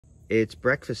It's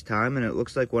breakfast time and it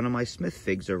looks like one of my Smith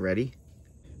figs are ready.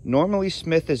 Normally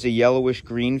Smith is a yellowish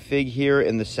green fig here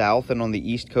in the south and on the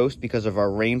east coast because of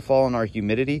our rainfall and our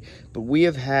humidity, but we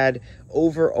have had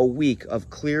over a week of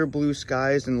clear blue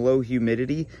skies and low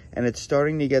humidity, and it's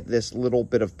starting to get this little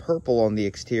bit of purple on the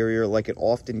exterior like it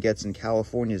often gets in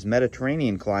California's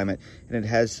Mediterranean climate, and it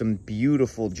has some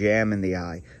beautiful jam in the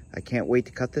eye. I can't wait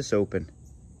to cut this open.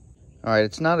 All right,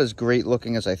 it's not as great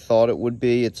looking as I thought it would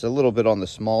be. It's a little bit on the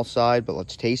small side, but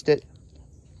let's taste it.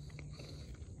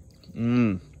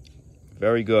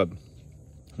 Very good.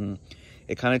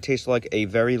 It kind of tastes like a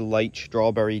very light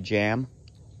strawberry jam.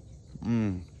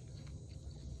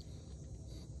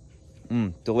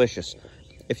 Delicious.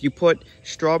 If you put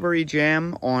strawberry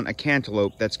jam on a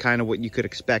cantaloupe, that's kind of what you could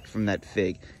expect from that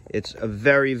fig. It's a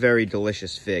very, very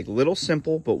delicious fig. Little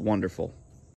simple, but wonderful.